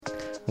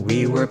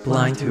We were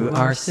blind to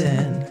our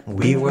sin,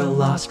 we were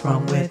lost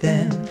from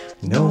within.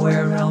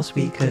 Nowhere else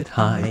we could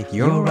hide,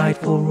 your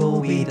rightful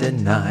rule we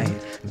denied.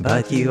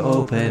 But you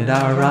opened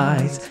our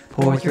eyes,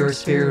 poured your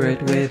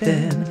spirit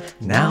within.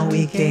 Now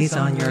we gaze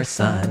on your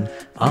Son,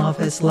 of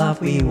his love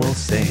we will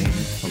sing.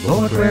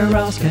 Lord, where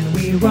else can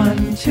we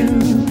run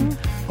to?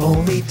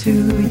 Only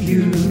to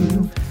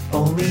you,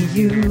 only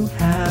you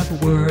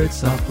have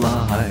words of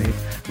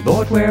life.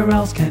 Lord, where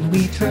else can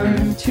we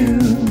turn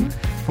to?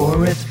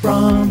 For it's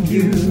from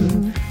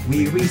you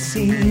we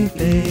receive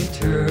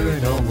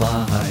eternal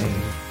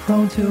life.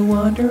 Prone to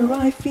wander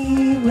I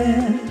feel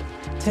it.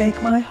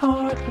 Take my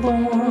heart,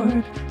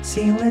 Lord,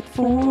 seal it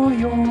for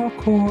your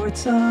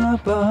courts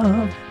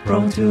above.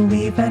 Prone to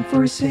leave and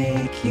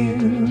forsake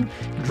you,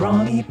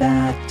 draw me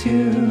back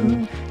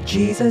to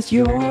Jesus,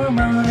 you're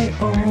my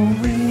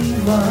only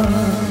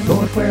love.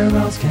 Lord, where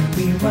else can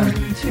we run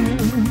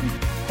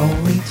to?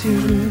 Only to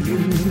you,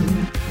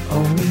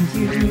 only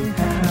you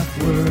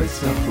have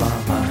words of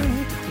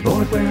life.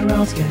 Lord, where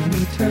else can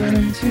we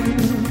turn to?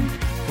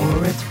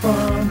 For it's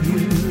from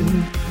you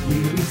we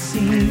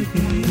receive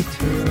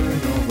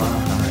eternal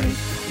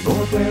life.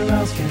 Lord, where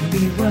else can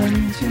we run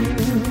to?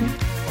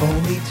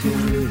 Only to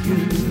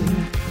you,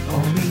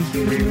 only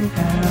you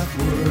have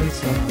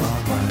words of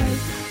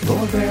life.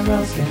 Lord, where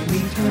else can we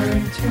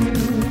turn to?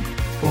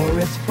 For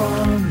it's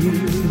from you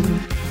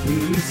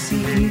we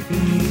receive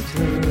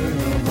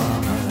eternal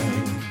life.